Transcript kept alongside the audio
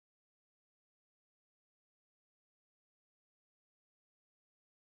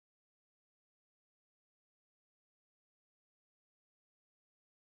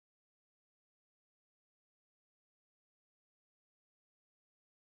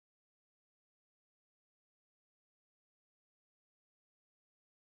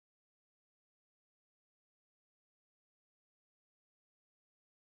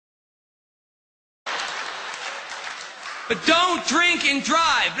But don't drink and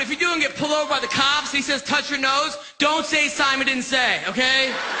drive. But if you do and get pulled over by the cops and he says, touch your nose, don't say Simon didn't say,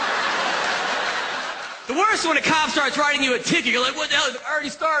 okay? The worst when a cop starts writing you a ticket. You're like, what the hell? It already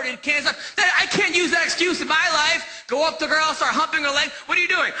started. Can't stop. I can't use that excuse in my life. Go up to the girl, start humping her leg. What are you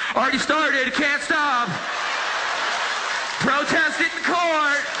doing? Already started. Can't stop. Protest it in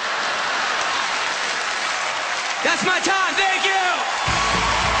court. That's my time. Thank you.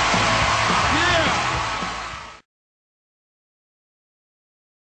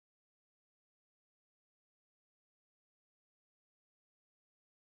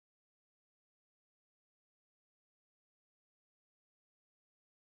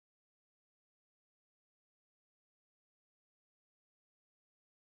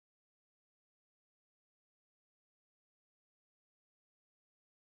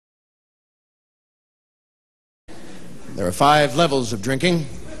 There are 5 levels of drinking.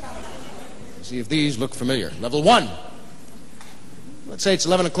 See if these look familiar. Level 1. Let's say it's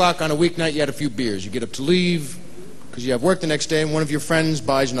 11 o'clock on a weeknight, you had a few beers. You get up to leave because you have work the next day and one of your friends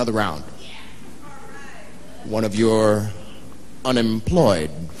buys another round. One of your unemployed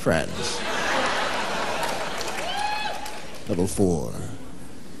friends. Level 4.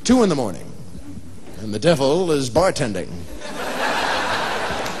 2 in the morning and the devil is bartending.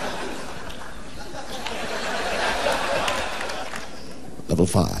 Level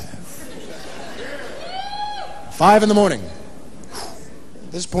 5. 5 in the morning.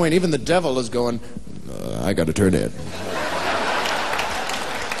 At this point, even the devil is going, I gotta turn in.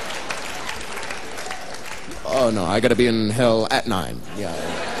 Oh no, I gotta be in hell at 9. Yeah,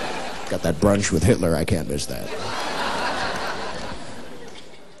 got that brunch with Hitler, I can't miss that.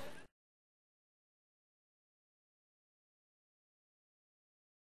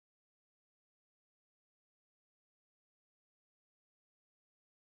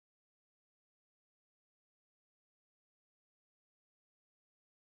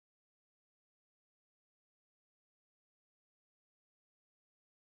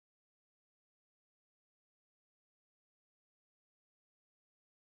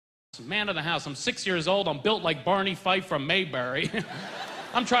 Man of the house. I'm 6 years old. I'm built like Barney Fife from Mayberry.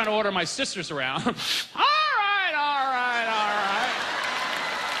 I'm trying to order my sisters around. All right, all right, all right.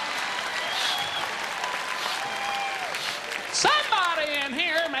 Somebody in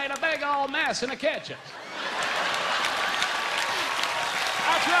here made a big old mess in the kitchen.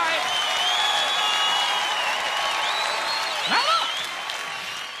 That's right.